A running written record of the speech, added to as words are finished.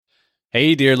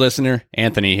Hey, dear listener,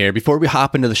 Anthony here. Before we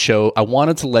hop into the show, I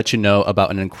wanted to let you know about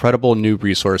an incredible new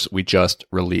resource we just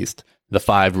released, The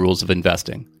 5 Rules of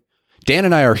Investing. Dan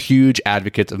and I are huge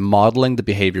advocates of modeling the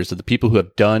behaviors of the people who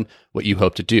have done what you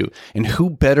hope to do. And who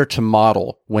better to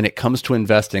model when it comes to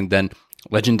investing than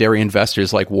legendary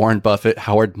investors like Warren Buffett,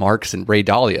 Howard Marks, and Ray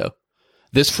Dalio?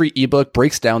 This free ebook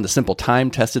breaks down the simple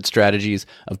time-tested strategies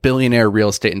of billionaire real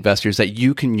estate investors that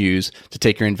you can use to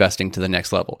take your investing to the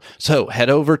next level. So head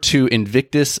over to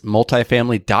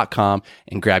invictusmultifamily.com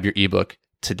and grab your ebook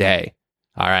today.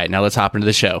 All right, now let's hop into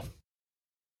the show.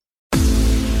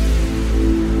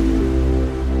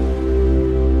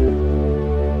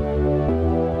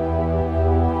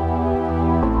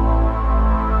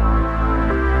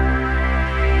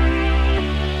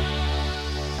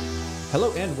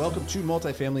 Hello and welcome to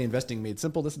Multifamily Investing Made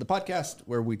Simple. This is the podcast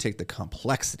where we take the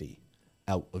complexity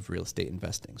out of real estate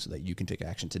investing so that you can take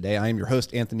action today. I am your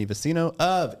host, Anthony Vicino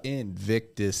of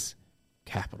Invictus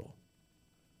Capital.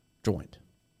 Joined,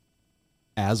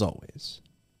 as always,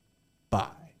 by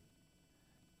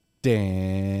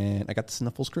Dan. I got the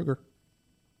Snuffles Kruger.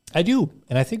 I do,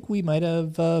 and I think we might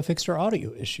have fixed our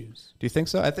audio issues. Do you think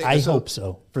so? I hope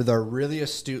so. For the really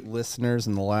astute listeners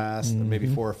in the last maybe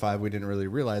 4 or 5, we didn't really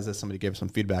realize this. Somebody gave some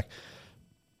feedback.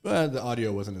 The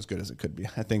audio wasn't as good as it could be.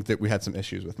 I think that we had some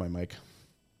issues with my mic.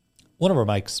 One of our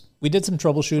mics. We did some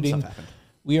troubleshooting. Some stuff happened.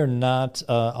 We are not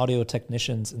audio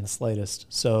technicians in the slightest,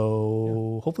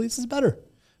 so hopefully this is better.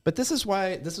 But this is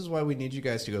why we need you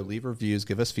guys to go leave reviews,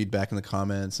 give us feedback in the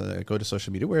comments, go to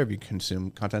social media, wherever you consume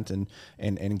content, and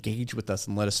engage with us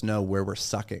and let us know where we're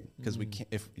sucking. Because we can't,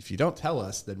 if you don't tell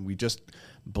us, then we just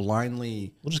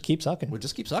blindly We'll just keep sucking. we'll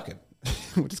just keep sucking.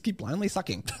 We'll just keep blindly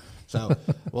sucking. So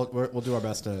we'll do our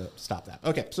best to stop that.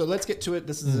 Okay, so let's get to it.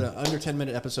 This is an under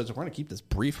 10-minute episode, so we're going to keep this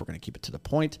brief. We're going to keep it to the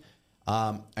point.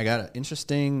 I got an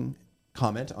interesting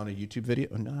comment on a YouTube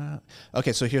video.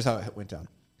 Okay, so here's how it went down.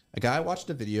 A guy watched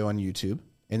a video on YouTube,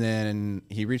 and then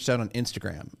he reached out on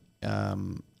Instagram.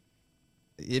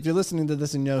 If you're listening to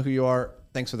this and you know who you are,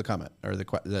 thanks for the comment.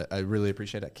 I really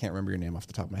appreciate it. I can't remember your name off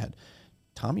the top of my head.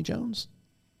 Tommy Jones?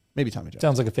 Maybe Tommy Jones.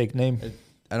 Sounds like a fake name.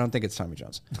 I don't think it's Tommy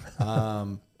Jones.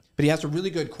 But he has a really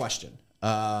good question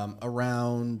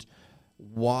around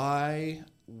why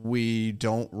we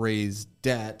don't raise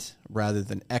debt rather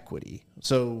than equity.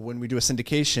 So when we do a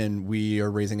syndication, we are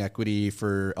raising equity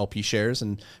for LP shares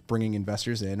and bringing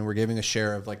investors in, and we're giving a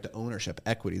share of like the ownership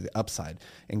equity, the upside,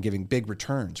 and giving big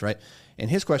returns, right? And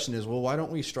his question is, well, why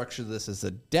don't we structure this as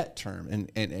a debt term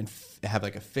and have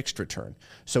like a fixed return?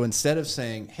 So instead of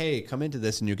saying, hey, come into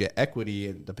this and you get equity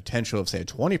and the potential of, say, a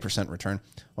 20% return,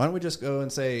 why don't we just go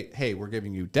and say, hey, we're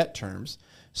giving you debt terms,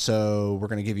 so we're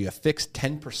going to give you a fixed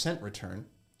 10% return,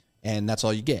 and that's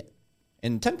all you get.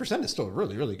 And 10% is still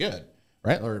really, really good,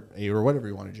 right? Or whatever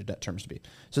you wanted your debt terms to be.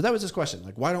 So that was his question.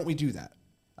 Like, why don't we do that?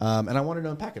 And I wanted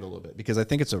to unpack it a little bit because I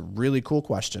think it's a really cool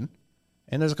question.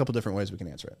 And there's a couple different ways we can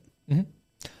answer it.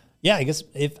 Mm-hmm. Yeah, I guess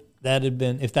if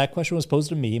that question was posed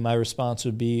to me, my response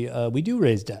would be, we do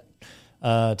raise debt.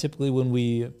 Typically when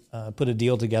we put a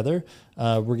deal together,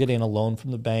 we're getting a loan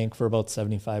from the bank for about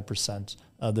 75%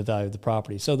 of the value of the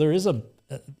property. So there is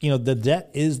the debt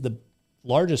is the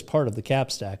largest part of the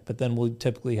cap stack, but then we'll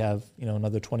typically have,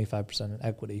 another 25% in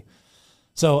equity.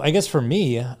 So I guess for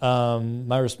me,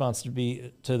 my response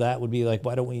to that would be like,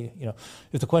 why don't we,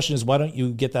 if the question is, why don't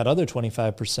you get that other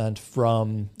 25%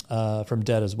 from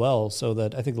debt as well? So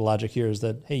that I think the logic here is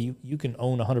that, hey, you can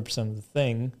own 100% of the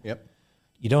thing. Yep.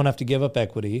 You don't have to give up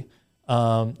equity.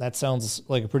 That sounds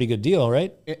like a pretty good deal,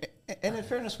 right? And in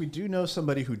fairness, we do know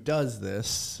somebody who does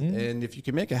this. Mm-hmm. And if you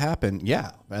can make it happen,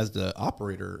 yeah, as the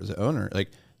operator, as the owner, like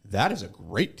that is a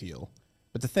great deal.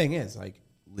 But the thing is, like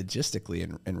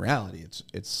logistically, in reality,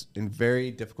 it's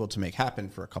very difficult to make happen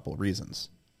for a couple of reasons.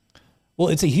 Well,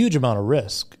 it's a huge amount of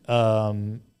risk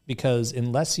because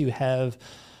unless you have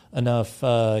enough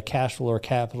cash flow or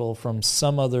capital from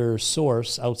some other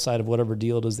source outside of whatever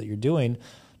deal it is that you're doing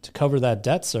to cover that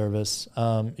debt service,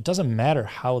 it doesn't matter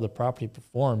how the property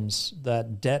performs.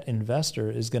 That debt investor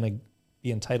is going to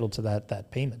be entitled to that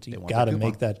payment. You've got to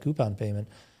make that coupon payment,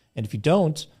 and if you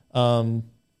don't,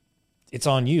 it's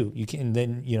on you.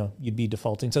 You'd be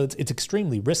defaulting. So it's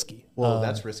extremely risky. Well,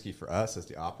 that's risky for us as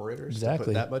the operators to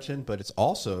put that much in, but it's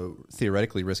also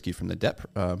theoretically risky from the debt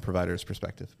provider's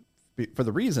perspective. For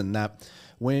the reason that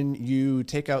when you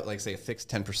take out, like, say, a fixed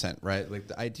 10%, right? Like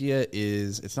the idea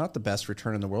is it's not the best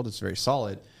return in the world. It's very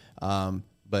solid,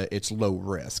 but it's low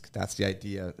risk. That's the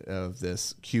idea of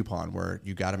this coupon where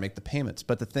you got to make the payments.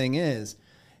 But the thing is,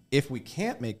 if we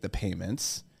can't make the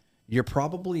payments, you're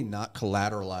probably not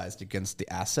collateralized against the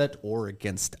asset or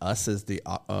against us as the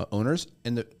owners.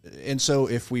 And so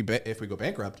if we go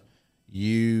bankrupt,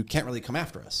 you can't really come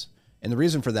after us. And the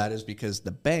reason for that is because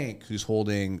the bank who's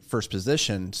holding first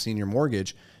position, senior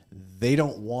mortgage, they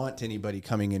don't want anybody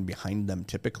coming in behind them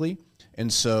typically.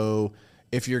 And so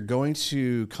if you're going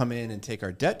to come in and take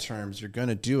our debt terms, you're going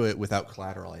to do it without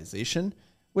collateralization,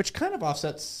 which kind of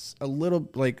offsets a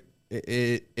little, like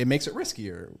it makes it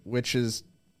riskier, which is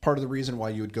part of the reason why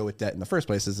you would go with debt in the first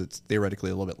place, is it's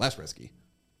theoretically a little bit less risky.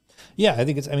 Yeah, I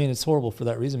think it's horrible for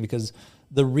that reason, because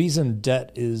the reason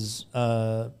debt is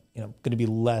going to be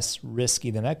less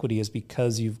risky than equity is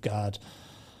because you've got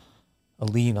a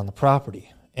lien on the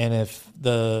property. And if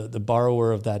the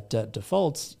borrower of that debt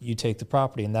defaults, you take the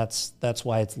property, and that's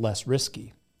why it's less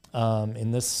risky. In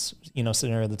this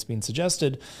scenario that's being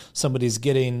suggested, somebody's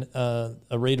getting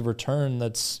a rate of return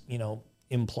that's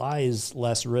implies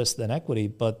less risk than equity,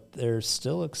 but they're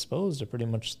still exposed to pretty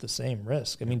much the same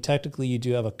risk. I mean, technically, you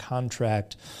do have a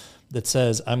contract that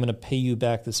says, I'm going to pay you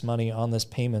back this money on this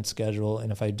payment schedule,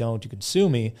 and if I don't, you can sue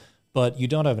me. But you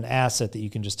don't have an asset that you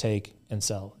can just take and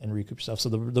sell and recoup yourself. So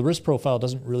the risk profile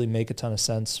doesn't really make a ton of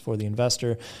sense for the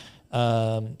investor,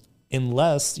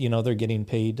 unless they're getting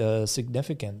paid a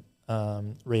significant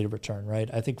rate of return, right?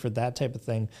 I think for that type of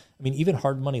thing, I mean, even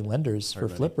hard money lenders for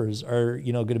flippers are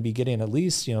going to be getting at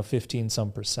least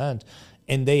 15%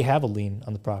 and they have a lien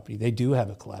on the property. They do have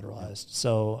it collateralized.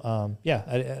 So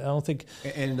I don't think.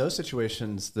 And in those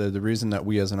situations, the reason that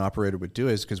we as an operator would do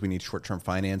it is because we need short-term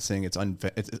financing. It's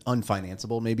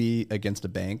unfinanceable maybe against a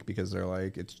bank because they're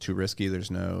like, it's too risky.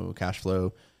 There's no cash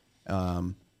flow.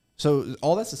 So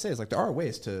all that's to say is like there are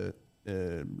ways to.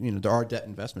 There are debt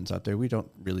investments out there. We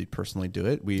don't really personally do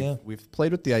it. We've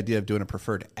played with the idea of doing a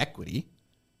preferred equity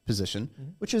position,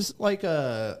 which is like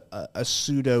a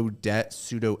pseudo debt,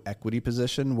 pseudo equity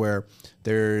position where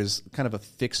there's kind of a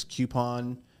fixed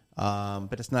coupon,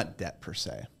 but it's not debt per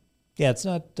se. Yeah, it's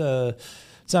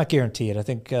not guaranteed. I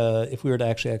think if we were to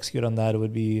actually execute on that, it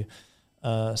would be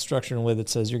structured in a way that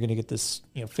says you're going to get this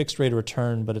fixed rate of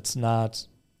return, but it's not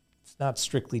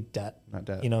strictly debt. Not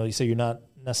debt. So you're not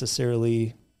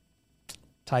necessarily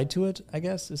tied to it, I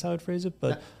guess is how I'd phrase it.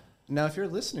 But now if you're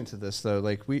listening to this though,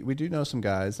 like we do know some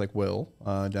guys like Will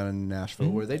down in Nashville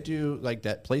where they do like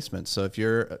debt placements. So if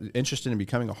you're interested in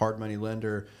becoming a hard money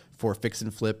lender for fix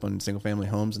and flip on single family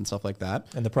homes and stuff like that,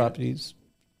 and the properties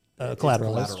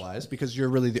collateralized because you're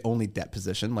really the only debt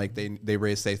position. Like they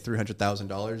raise say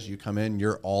 $300,000, you come in,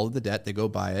 you're all of the debt, they go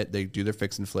buy it, they do their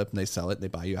fix and flip and they sell it, they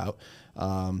buy you out,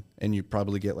 and you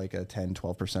probably get like a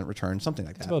 10-12% return, something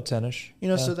like that. It's about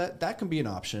 10ish. So that can be an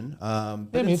option.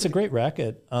 But it's a great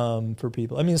racket for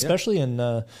people. I mean, especially in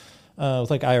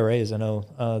with like IRAs. I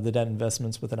know the debt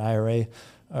investments with an IRA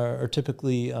are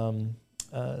typically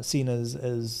seen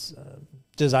as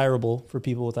desirable for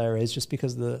people with IRAs just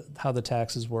because how the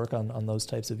taxes work on those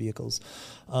types of vehicles.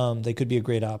 They could be a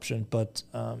great option, but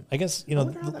I guess I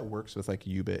wonder how that works with like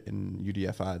UBIT and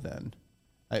UDFI then,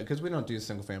 because we don't do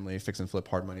single family fix and flip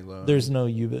hard money loan. There's no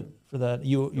UBIT for that.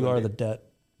 You are the debt.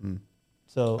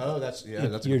 So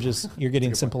you're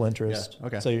getting simple interest. Yeah,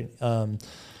 okay. So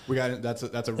we got it. That's a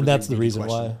really and that's the reason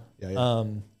question.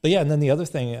 why. But and then the other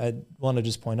thing I want to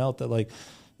just point out that like.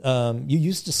 You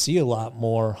used to see a lot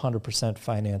more 100%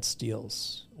 finance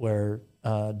deals where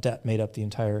debt made up the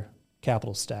entire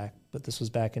capital stack, but this was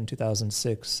back in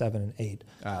 2006, 7, and 8.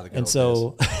 And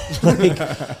so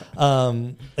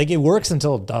it works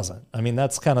until it doesn't. I mean,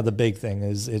 that's kind of the big thing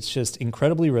is it's just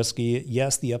incredibly risky.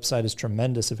 Yes, the upside is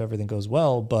tremendous if everything goes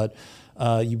well, but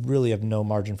you really have no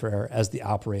margin for error as the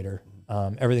operator.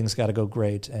 Everything's got to go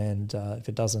great, and if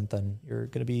it doesn't, then you're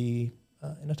going to be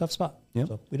in a tough spot. Yep.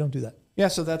 So we don't do that. Yeah,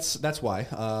 so that's why.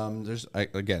 There's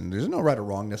no right or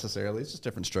wrong necessarily. It's just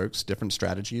different strokes, different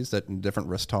strategies, and different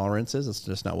risk tolerances. It's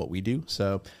just not what we do.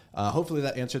 So hopefully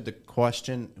that answered the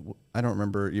question. I don't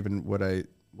remember even what I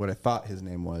thought his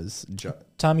name was.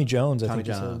 Tommy Jones. Tommy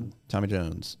Jones. Tommy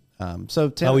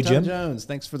Jones,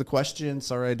 thanks for the question.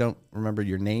 Sorry, I don't remember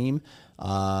your name.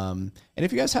 And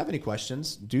if you guys have any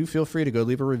questions, do feel free to go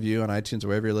leave a review on iTunes or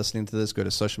wherever you're listening to this. Go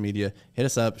to social media, hit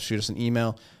us up, shoot us an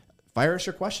email, fire us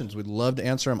your questions. We'd love to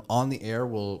answer them on the air.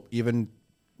 We'll even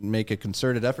make a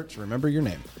concerted effort to remember your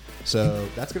name. So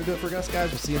that's going to do it for us,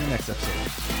 guys. We'll see you in the next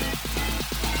episode.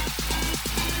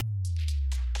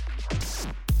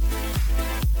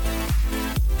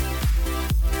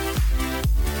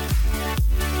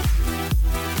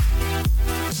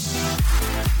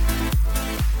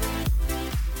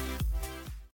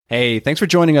 Hey, thanks for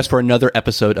joining us for another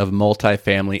episode of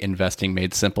Multifamily Investing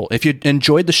Made Simple. If you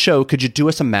enjoyed the show, could you do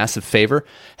us a massive favor?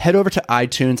 Head over to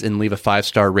iTunes and leave a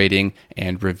 5-star rating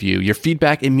and review. Your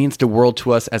feedback, it means the world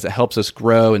to us as it helps us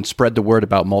grow and spread the word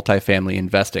about multifamily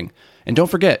investing. And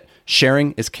don't forget,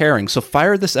 sharing is caring. So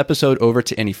fire this episode over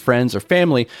to any friends or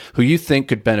family who you think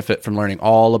could benefit from learning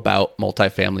all about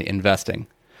multifamily investing.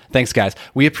 Thanks, guys.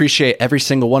 We appreciate every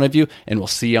single one of you, and we'll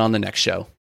see you on the next show.